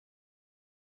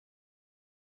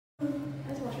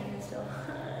wash my hands still.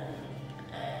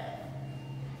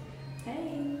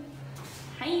 Hey.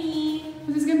 Hi.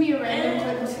 This is gonna be a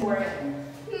random for it.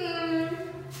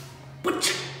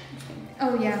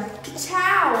 Oh yeah.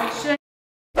 Ciao. Should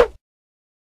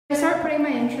I start putting my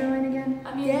intro in again?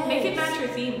 I mean, make it match your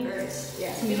theme first.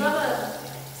 Yeah. We love a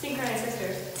synchronized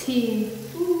sisters. Tea.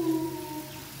 Ooh.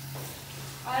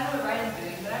 I don't know what Ryan's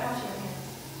doing, but I'm washing your hands.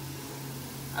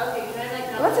 Okay, can I like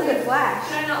not Well, that's a good flash.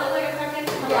 Can I not look like a pregnant?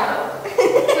 Yeah.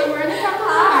 So we're in the couple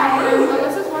bathroom.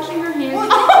 Alyssa's washing her hands.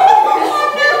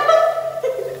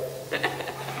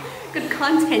 Good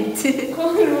content. I can't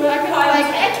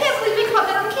believe we caught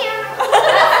that on camera.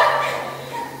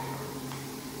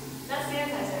 That's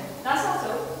sanitizer. That's not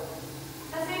soap.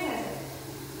 That's sanitizer.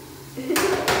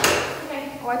 Okay.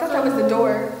 Oh, I thought that was the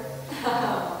door.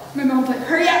 My mom's like,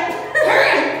 hurry up!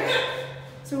 Hurry!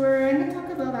 So we're in the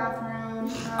Taco Bell bathroom.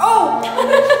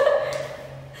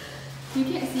 You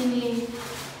can't see me.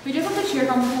 We just had the cheer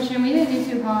competition. We didn't do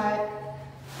too hot.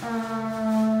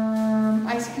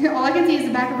 All I can see is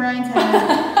the back of Ryan's head.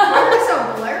 Why are we so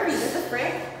blurry? Is this a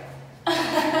frick?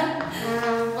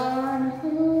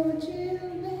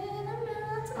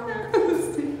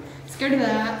 Scared of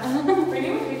that. Bring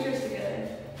your pictures together.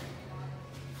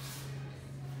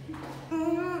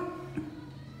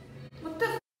 What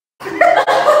the?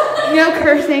 No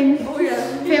cursing. Oh yeah.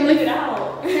 Family, Leave it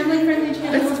out. family friendly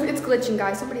channel. It's glitching,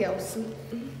 guys. Somebody else.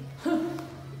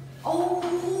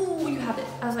 Oh, you have it.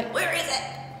 I was like, where is it?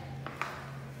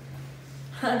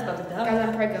 It's about to die. Guys,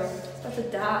 I'm preggo. It's about to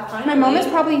die. My mom is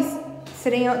probably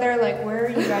sitting out there like, where are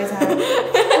you guys at?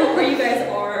 Where you guys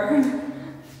are.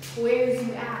 Where's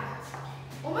you at?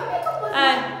 Well, my makeup was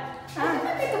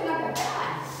my makeup not that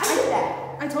bad. I did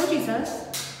that. I told you, sus.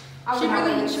 She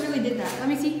really did that. Let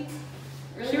me see.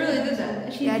 She really did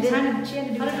that. She Yeah, I did. she had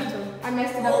to do that. I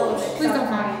messed it up a little bit. Please don't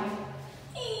hide.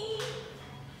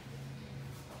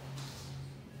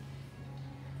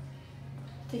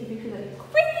 Take a picture like.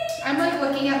 I'm like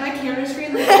looking at my camera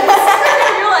screen like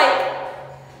this. You're like.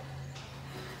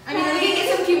 I mean, we can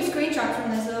get some cute screenshots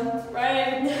from this though.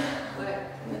 Ryan.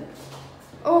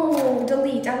 Oh,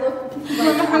 delete. I look like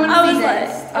I was like,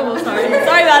 oh, sorry.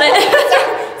 Sorry about it.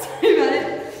 Sorry about it.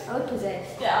 I look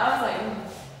possessed. Yeah, I was like.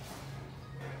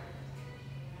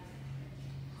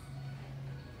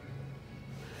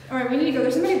 All right, we need to go.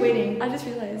 There's somebody waiting. I just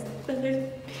realized that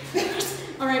there's.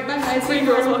 All right, bye guys. Three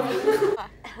girls walking.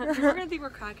 We're gonna think we're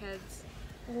crackheads.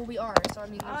 Well, we are, so I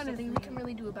mean, there's nothing we can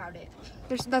really do about it.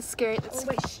 That's scary. Oh,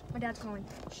 wait, shh. My dad's calling.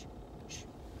 Shh. Shh.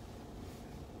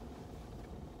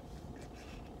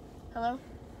 Hello?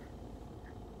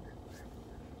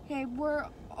 Okay, we're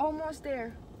almost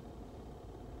there.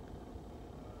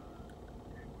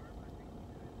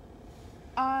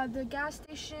 The gas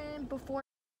station before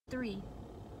 3.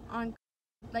 On,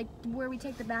 like, where we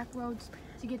take the back roads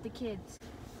to get the kids.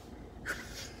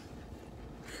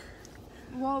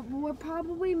 Well, we're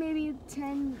probably maybe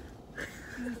 10,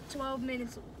 12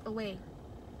 minutes away.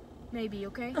 Maybe,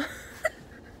 okay?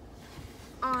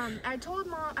 I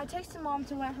texted mom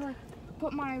to let her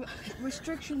put my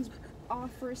restrictions off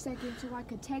for a second so I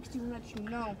could text you and let you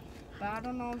know. But I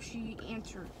don't know if she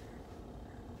answered.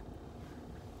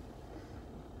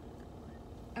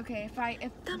 Okay, if I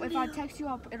text you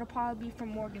up, it'll probably be from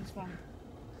Morgan's phone.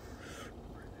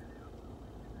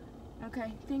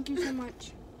 Okay, thank you so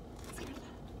much.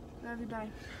 Love you, bye.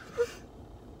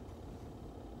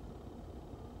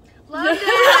 Love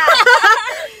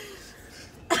that.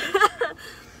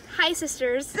 Hi,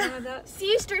 sisters.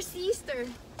 Sister.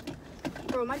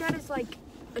 Bro, my dad is like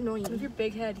annoying. With your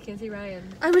big head, you can't see Ryan.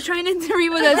 I was trying to read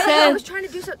what that I said. was trying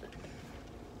to do something.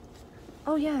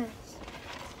 Oh yeah.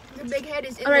 Your big head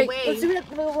is in All right, the way. let's do it.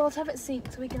 Well, let's have it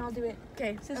synced so we can all do it.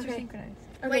 Okay. Sister Okay. synchronized.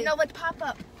 Okay. Wait, no, let's pop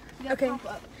up. You gotta Okay. Pop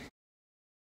up.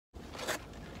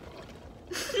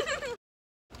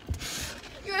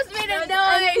 Yours made a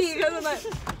noise.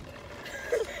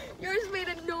 Yours made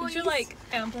a You noise. should like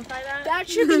amplify that. That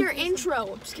should be your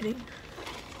intro. I'm just kidding.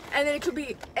 And then it could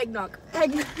be eggnog.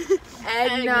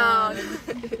 Eggnog.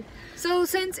 So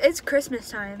since it's Christmas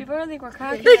time, People don't think we're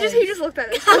crackheads. he just looked at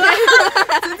us.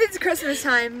 Since it's Christmas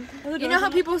time, you know how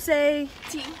people say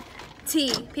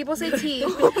tea. People say tea.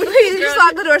 We just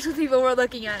locked the doors with people were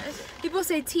looking at us. People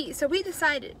say tea, so we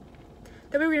decided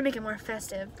that we were gonna make it more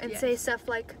festive and say stuff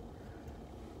like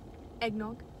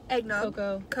Eggnog.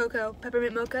 cocoa,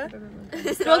 peppermint mocha.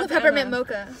 It's Well, the peppermint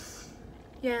mocha.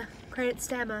 Yeah, credits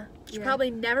to Emma. She'll probably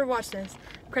never watch this.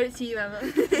 Credit to you, Emma.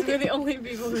 We're the only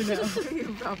people who know.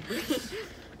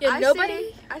 Yeah,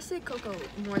 nobody. I say cocoa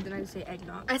more than I say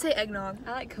eggnog. I say eggnog.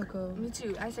 I like cocoa. Me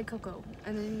too. I say cocoa,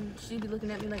 and then she'd be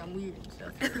looking at me like I'm weird and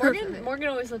stuff. Morgan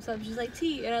always slips up. She's like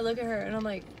tea, and I look at her and I'm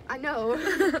like, I know.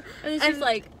 and then she's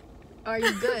like, Are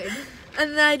you good?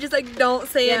 And then I just like don't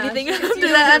say Yeah, anything she- after she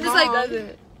that. I'm does just it. like, Does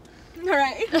it. all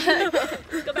right.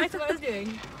 Let's go back to what I was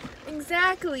doing.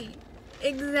 Exactly.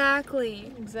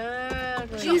 Exactly.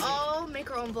 We should all make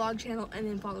our own vlog channel and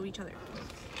then follow each other.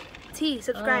 T,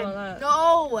 subscribe.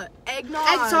 No,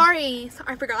 eggnog. Sorry,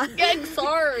 I forgot. Egg,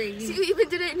 sorry. See, you even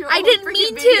did it in your I own didn't freaking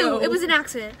mean video. to. It was an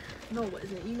accident. No, it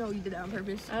wasn't. You know you did that on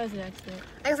purpose. That was an accident.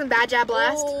 I got some bad jab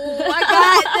blast. Oh, I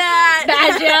got that.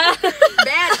 Badger.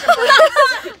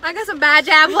 Badger. I got some bad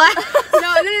jab blast.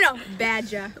 No.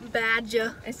 Badger.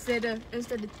 Badger. Instead of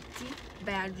T,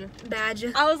 badger.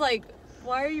 Badger. I was like,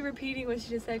 why are you repeating what she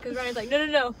just said? Because Ryan's like,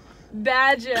 no.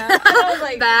 Badger. And I was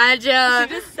like, Badger.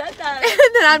 she just said that.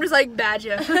 And then I'm just like,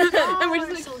 badger. And we're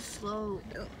just like so slow.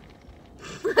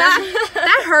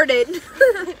 That hurted.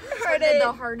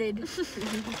 The hearted.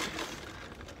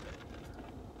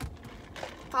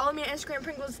 Follow me on Instagram,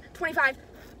 Pringles25.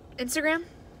 Instagram.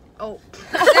 Oh.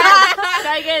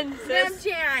 Try again, sis.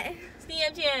 Snapchat.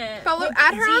 Snapchat. Follow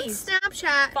at her on Z's.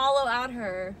 Snapchat. Follow at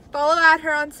her. Follow at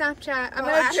her on Snapchat. Follow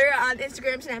at her on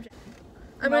Instagram, Snapchat.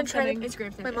 I'm gonna Mom's try to. coming.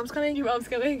 Instagram, Snapchat. My mom's coming. Your mom's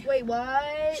coming. Wait,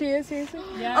 what? She is seriously.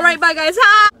 Yeah. All right, bye guys.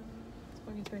 Ha! It's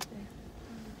Morgan's birthday.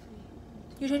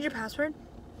 You change your password?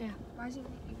 Why is it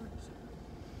yours?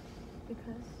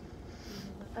 Because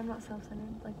I'm not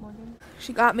self-centered like Morgan.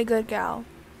 She got me good, gal.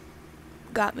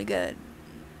 Got me good.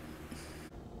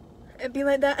 It be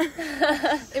like that.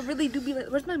 It really do be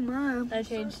like. Where's my mom? I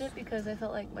changed it because I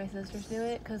felt like my sisters knew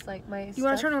it. Because like You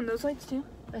want to turn on those lights too?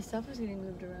 my stuff was getting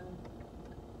moved around.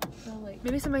 So like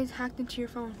Maybe somebody's hacked into your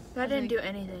phone. That I didn't think- do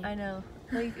anything. I know.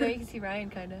 Like you can see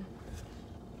Ryan kind of.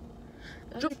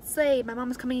 Say my mom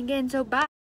is coming again, so bye.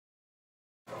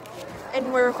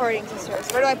 And we're recording, sisters.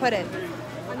 Where do I put it?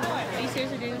 Are you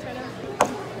seriously doing this right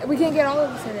now? We can't get all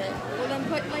of this in it. Well, then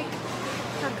put like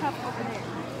her cup over there.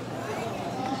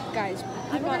 Guys,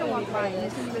 I'm we're not gonna walk gonna by do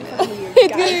this. this. This is gonna be fucking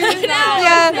weird.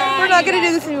 Yeah, we're not gonna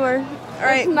do this anymore. All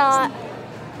right. Not.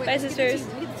 Bye, sisters.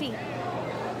 Look at the tea.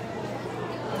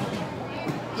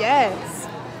 Yes.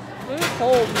 It's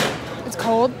cold. It's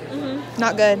cold.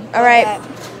 Not good. All right.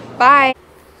 Bye.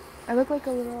 I look like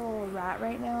a little rat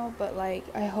right now, but like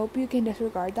I hope you can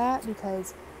disregard that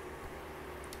because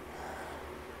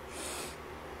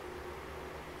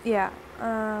yeah.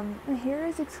 Here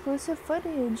is exclusive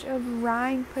footage of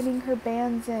Ryan putting her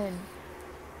bands in.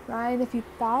 Ryan, if you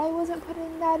thought I wasn't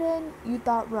putting that in, you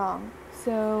thought wrong.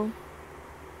 So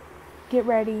get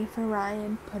ready for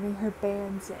Ryan putting her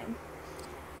bands in.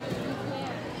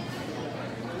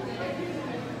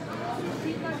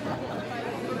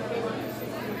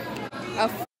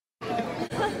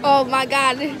 Oh my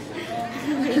god.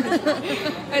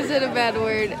 I said a bad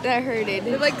word. That hurted.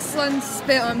 It like sun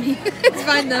spit on me. It's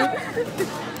fine though.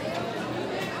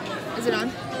 Is it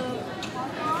on?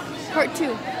 Part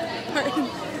 2.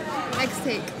 Next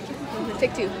take.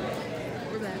 Take 2.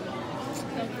 We're back.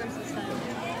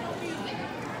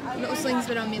 No sling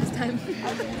spit on me this time.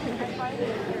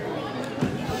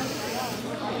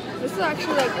 This is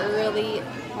actually like really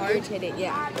hard to hit.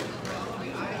 Yeah.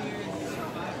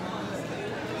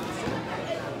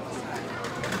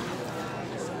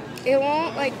 It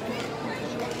won't like.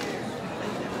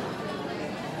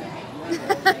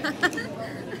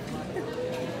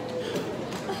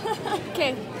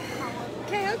 Okay.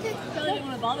 Okay. I really didn't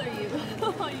want to bother you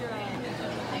while you're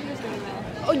fingers going around.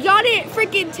 Oh, y'all didn't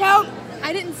freaking tell.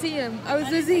 I didn't see him. I was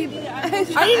busy. I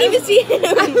didn't even see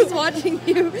I him. was watching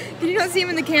you. Did you not see him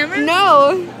in the camera?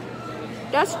 No.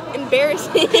 That's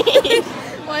embarrassing.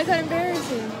 Why is that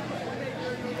embarrassing?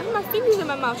 I have my fingers in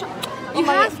my mouth. You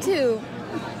have to.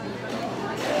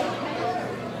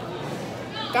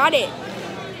 Got it.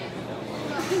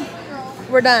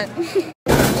 We're done.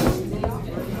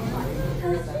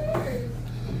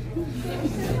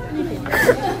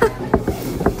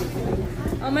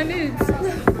 On my moods.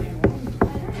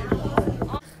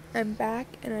 I'm back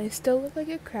and I still look like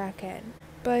a crackhead.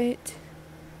 But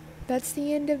that's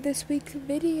the end of this week's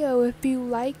video. If you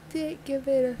liked it, give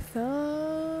it a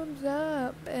thumbs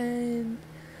up and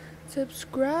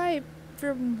subscribe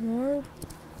for more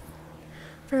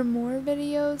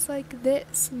videos like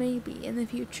this, maybe in the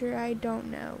future. I don't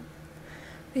know,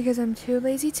 because I'm too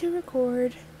lazy to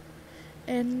record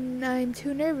and I'm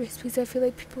too nervous because I feel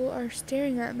like people are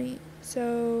staring at me.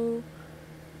 So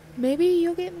maybe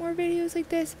you'll get more videos like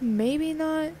this, maybe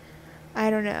not, I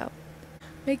don't know.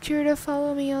 Make sure to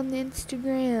follow me on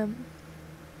Instagram.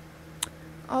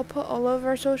 I'll put all of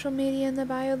our social media in the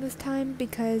bio this time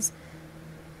because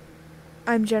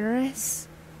I'm generous.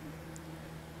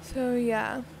 So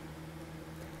yeah.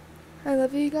 I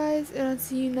love you guys, and I'll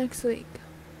see you next week.